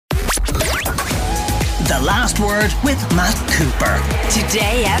The Last Word with Matt Cooper.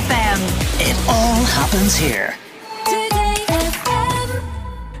 Today FM. It all happens here. Today FM.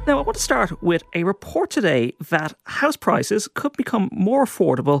 Now, I want to start with a report today that house prices could become more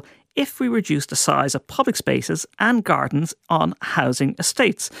affordable if we reduce the size of public spaces and gardens on housing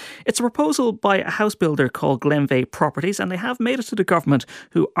estates. It's a proposal by a house builder called Garvey Properties, and they have made it to the government,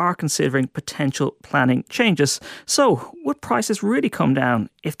 who are considering potential planning changes. So, would prices really come down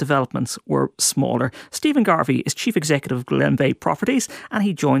if developments were smaller? Stephen Garvey is Chief Executive of Garvey Properties, and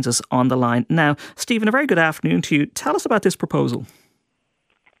he joins us on the line now. Stephen, a very good afternoon to you. Tell us about this proposal.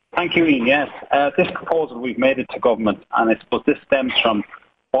 Thank you, Ian. Yes, this proposal, we've made it to government, and I suppose this stems from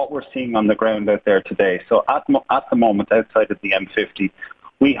what we're seeing on the ground out there today. So at the moment, outside of the M50,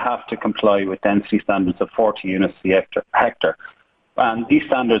 we have to comply with density standards of 40 units a hectare. And these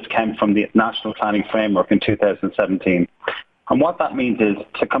standards came from the National Planning Framework in 2017. And what that means is,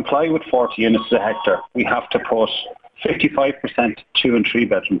 to comply with 40 units a hectare, we have to put 55% 2 and 3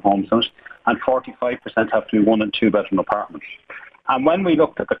 bedroom homes on it, and 45% have to be 1 and 2 bedroom apartments. And when we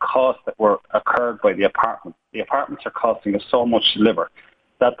looked at the costs that were incurred by the apartments are costing us so much to deliver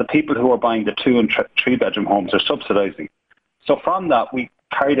that the people who are buying the 2 and 3 bedroom homes are subsidising. So from that, we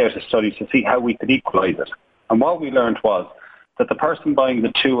carried out a study to see how we could equalise it. And what we learned was that the person buying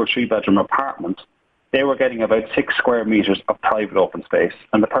the 2 or 3 bedroom apartment, they were getting about 6 square metres of private open space,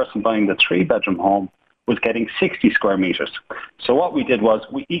 and the person buying the 3 bedroom home was getting 60 square metres. So what we did was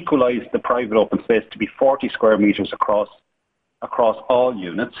we equalised the private open space to be 40 square metres across all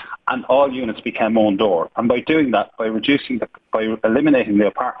units, and all units became own door. And by doing that, by eliminating the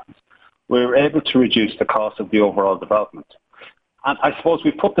apartments, we were able to reduce the cost of the overall development. And I suppose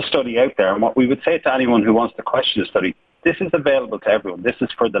we put the study out there, and what we would say to anyone who wants to question the study, this is available to everyone. This is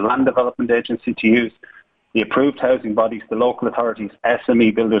for the Land Development Agency to use, the approved housing bodies, the local authorities,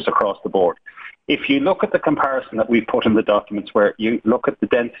 SME builders across the board. If you look at the comparison that we've put in the documents, where you look at the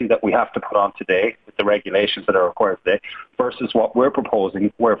density that we have to put on today, with the regulations that are required today, versus what we're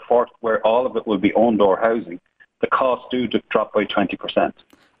proposing, where all of it will be own-door housing, the costs do drop by 20%.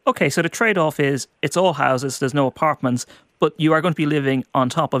 Okay, so the trade-off is it's all houses, there's no apartments, but you are going to be living on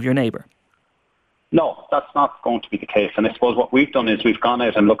top of your neighbour. No, that's not going to be the case. And I suppose what we've done is we've gone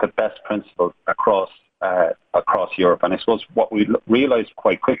out and looked at best principles across Europe. And I suppose what we realised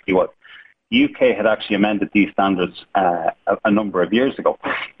quite quickly was the UK had actually amended these standards a number of years ago.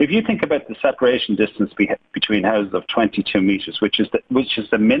 If you think about the separation distance between houses of 22 metres, which is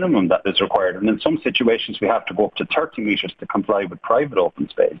the minimum that is required, and in some situations we have to go up to 30 metres to comply with private open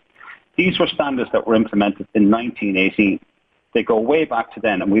space. These were standards that were implemented in 1918. They go way back to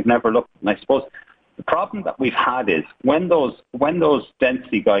then, and we've never looked. And I suppose the problem that we've had is when those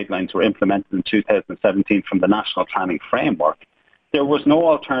density guidelines were implemented in 2017 from the National Planning Framework, there was no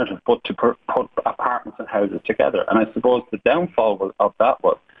alternative but to put apartments and houses together. And I suppose the downfall of that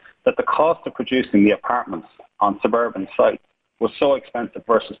was that the cost of producing the apartments on suburban sites was so expensive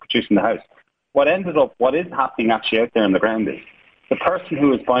versus producing the house. What is happening actually out there on the ground is the person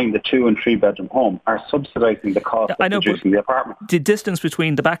who is buying the 2 and 3 bedroom home are subsidising the cost of producing the apartment. The distance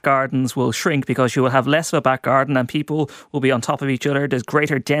between the back gardens will shrink because you will have less of a back garden and people will be on top of each other. There's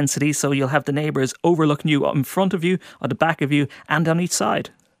greater density, so you'll have the neighbours overlooking you in front of you, on the back of you, and on each side.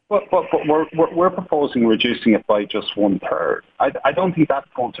 But we're proposing reducing it by just 1/3. I don't think that's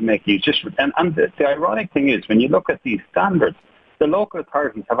going to make you just... And the ironic thing is, when you look at these standards, the local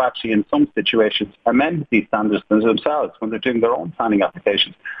authorities have actually, in some situations, amended these standards themselves when they're doing their own planning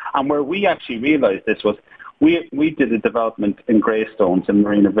applications. And where we actually realised this was, we did a development in Greystones in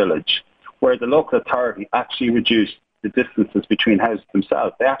Marina Village, where the local authority actually reduced the distances between houses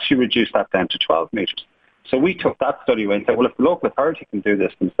themselves. They actually reduced that down to 12 metres. So we took that study away and said, well, if the local authority can do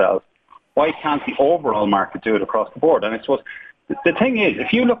this themselves, why can't the overall market do it across the board? And I suppose the thing is,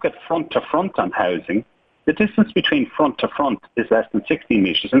 if you look at front to front on housing, the distance between front to front is less than 16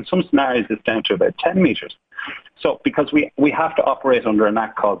 metres. In some scenarios, it's down to about 10 metres. So because we have to operate under an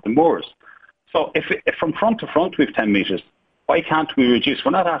act called the Moors. So if from front to front we have 10 metres, why can't we reduce?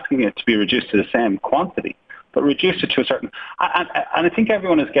 We're not asking it to be reduced to the same quantity, but reduce it to a certain... And I think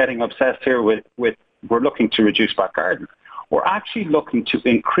everyone is getting obsessed here with we're looking to reduce back gardens. We're actually looking to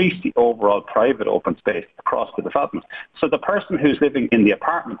increase the overall private open space across the development. So the person who's living in the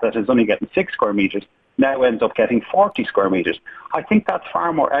apartment that is only getting 6 square metres now ends up getting 40 square metres. I think that's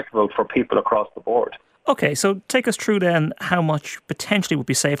far more equitable for people across the board. Okay, so take us through then how much potentially would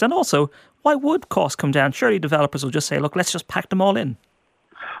be saved, and also why would costs come down? Surely developers will just say, look, let's just pack them all in.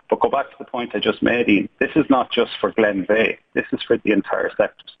 But go back to the point I just made, Ian. This is not just for Glenveigh. This is for the entire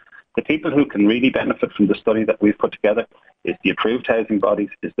sectors. The people who can really benefit from the study that we've put together is the approved housing bodies,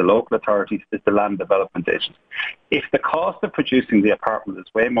 is the local authorities, is the land development agents. If the cost of producing the apartment is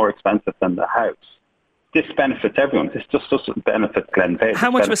way more expensive than the house, this benefits everyone. This just doesn't benefit Glenveagh.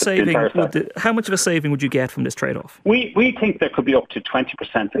 How much of a saving would you get from this trade-off? We think there could be up to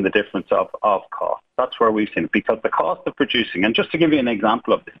 20% in the difference of cost. That's where we've seen it, because the cost of producing, and just to give you an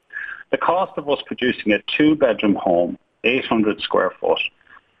example of this, the cost of us producing a 2-bedroom home, 800 square foot,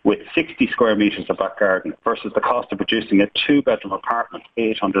 with 60 square metres of back garden versus the cost of producing a 2-bedroom apartment,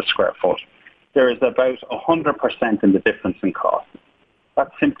 800 square foot. There is about 100% in the difference in cost.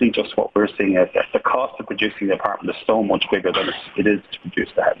 That's simply just what we're seeing out there. The cost of producing the apartment is so much bigger than it is to produce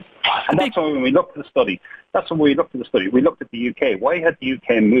the house. And that's why when we looked at the study, we looked at the UK. Why had the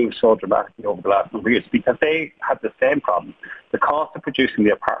UK moved so dramatically over the last number of years? Because they had the same problem. The cost of producing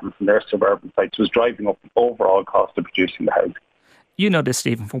the apartments in their suburban sites was driving up the overall cost of producing the house. You know this,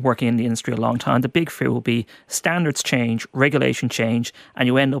 Stephen, from working in the industry a long time. The big fear will be standards change, regulation change, and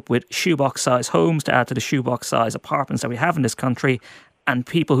you end up with shoebox-size homes to add to the shoebox-size apartments that we have in this country, and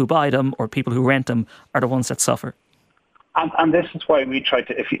people who buy them or people who rent them are the ones that suffer. And this is why we try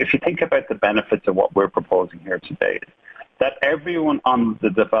to, if you think about the benefits of what we're proposing here today, that everyone on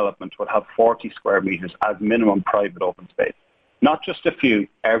the development would have 40 square metres as minimum private open space. Not just a few,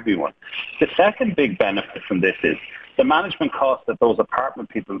 everyone. The second big benefit from this is the management cost that those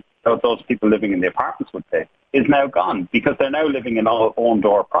people living in the apartments would pay is now gone, because they're now living in all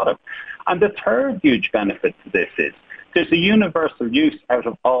own-door product. And the third huge benefit to this is there's a universal use out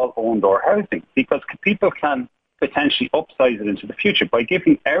of all own-door housing, because people can potentially upsize it into the future by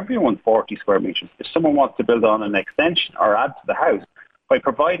giving everyone 40 square metres. If someone wants to build on an extension or add to the house, by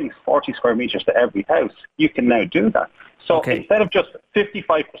providing 40 square metres to every house, you can now do that. So instead of just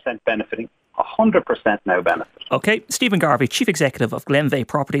 55% benefiting, 100% now benefit. OK, Stephen Garvey, Chief Executive of Glenveagh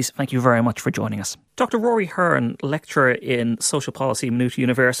Properties, thank you very much for joining us. Dr. Rory Hearne, lecturer in social policy, Maynooth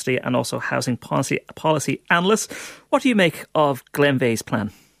University, and also housing policy analyst. What do you make of Glenveagh's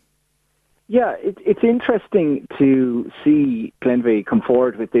plan? Yeah, it's interesting to see Glenveagh come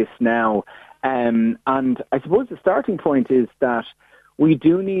forward with this now. And I suppose the starting point is that we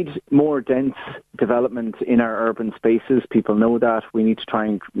do need more dense development in our urban spaces. People know that. We need to try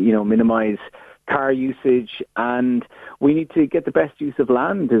and, minimise car usage, and we need to get the best use of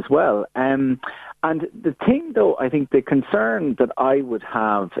land as well. And the thing, though, I think the concern that I would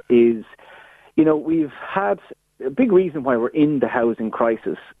have is, we've had a big reason why we're in the housing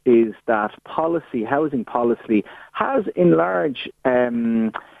crisis is that housing policy has in large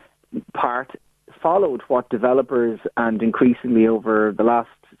part followed what developers and increasingly over the last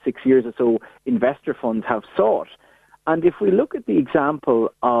 6 years or so investor funds have sought. And if we look at the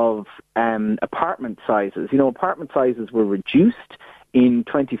example of apartment sizes, apartment sizes were reduced in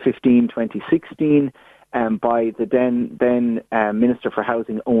 2015, 2016 by the then Minister for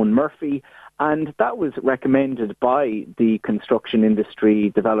Housing, Owen Murphy, and that was recommended by the construction industry,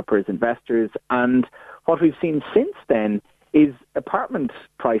 developers, investors. And what we've seen since then is apartment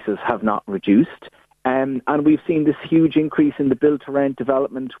prices have not reduced. And we've seen this huge increase in the build-to-rent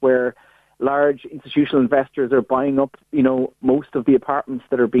development where large institutional investors are buying up, most of the apartments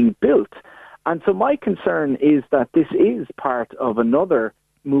that are being built. And so my concern is that this is part of another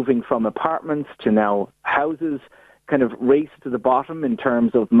moving from apartments to now houses, kind of race to the bottom in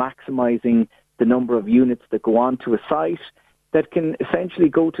terms of maximising the number of units that go onto a site that can essentially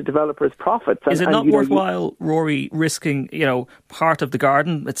go to developers' profits. Is it not worthwhile, Rory, risking, part of the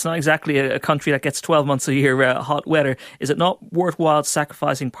garden? It's not exactly a country that gets 12 months a year hot weather. Is it not worthwhile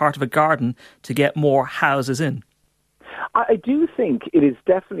sacrificing part of a garden to get more houses in? I do think it is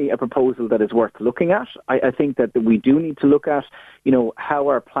definitely a proposal that is worth looking at. I think that we do need to look at, how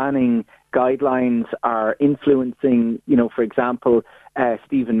our planning guidelines are influencing, for example,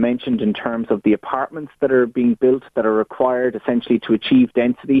 Stephen mentioned in terms of the apartments that are being built that are required essentially to achieve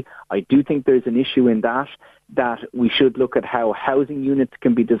density. I do think there's an issue in that we should look at how housing units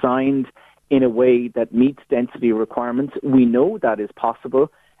can be designed in a way that meets density requirements. We know that is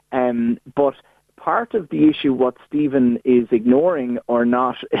possible, but part of the issue, what Stephen is ignoring or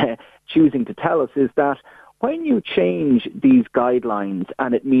not choosing to tell us, is that when you change these guidelines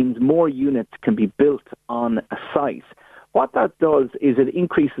and it means more units can be built on a site, what that does is it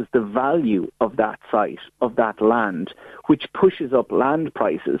increases the value of that site, of that land, which pushes up land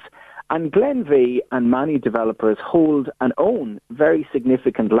prices. And Glenveagh and many developers hold and own very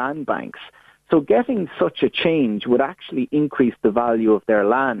significant land banks. So getting such a change would actually increase the value of their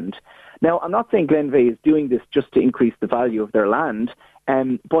land. Now, I'm not saying Glenveagh is doing this just to increase the value of their land,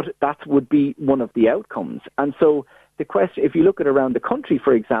 but that would be one of the outcomes. And so the question, if you look at around the country,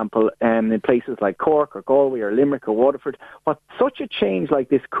 for example, in places like Cork or Galway or Limerick or Waterford, what such a change like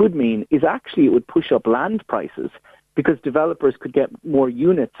this could mean is actually it would push up land prices, because developers could get more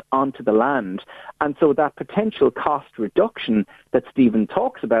units onto the land. And so that potential cost reduction that Stephen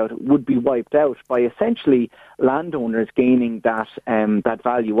talks about would be wiped out by essentially landowners gaining that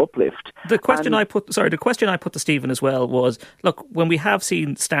value uplift. The question I put to Stephen as well was, look, when we have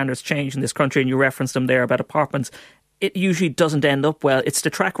seen standards change in this country, and you referenced them there about apartments, it usually doesn't end up well. It's the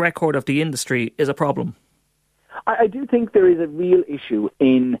track record of the industry is a problem. I do think there is a real issue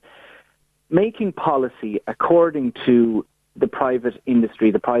in making policy according to the private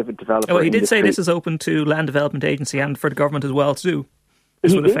industry, the private developer He did industry. say this is open to Land Development Agency and for the government as well to do.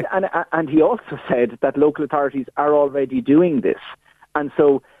 He did, and he also said that local authorities are already doing this. And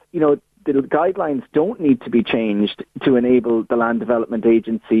so, the guidelines don't need to be changed to enable the Land Development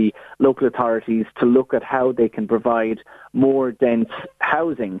Agency, local authorities to look at how they can provide more dense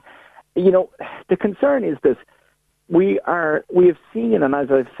housing. The concern is that we have seen, and as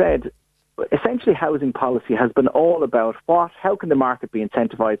I've said, essentially housing policy has been all about how can the market be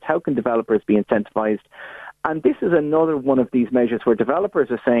incentivised, how can developers be incentivised. And this is another one of these measures where developers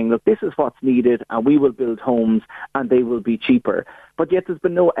are saying, look, this is what's needed and we will build homes and they will be cheaper. But yet there's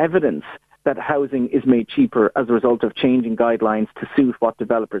been no evidence that housing is made cheaper as a result of changing guidelines to suit what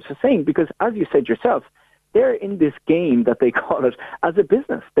developers are saying. Because as you said yourself, they're in this game that they call it as a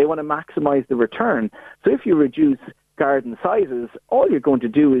business. They want to maximise the return. So if you reduce garden sizes, all you're going to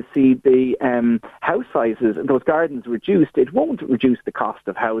do is see the house sizes, those gardens reduced. It won't reduce the cost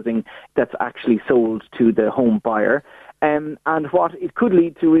of housing that's actually sold to the home buyer. And what it could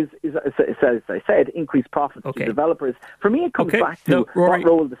lead to is, as I said, increased profits to developers. For me, it comes back to Rory, what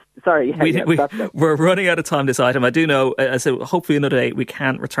role... We're running out of time this item. I do know, so hopefully another day we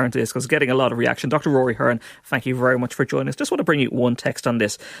can return to this because it's getting a lot of reaction. Dr. Rory Hearne, thank you very much for joining us. Just want to bring you one text on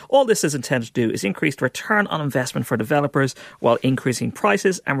this. All this is intended to do is increase the return on investment for developers while increasing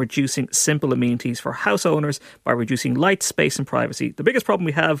prices and reducing simple amenities for house owners by reducing light, space and privacy. The biggest problem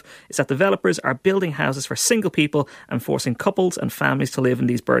we have is that developers are building houses for single people and forcing couples and families to live in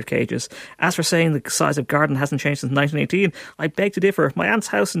these bird cages. As for saying the size of garden hasn't changed since 1918, I beg to differ. My aunt's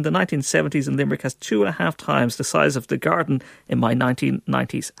house in the 1970s in Limerick has 2.5 times the size of the garden in my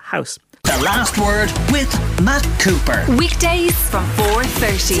 1990s house. The Last Word with Matt Cooper. Weekdays from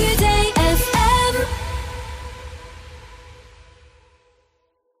 4:30. Today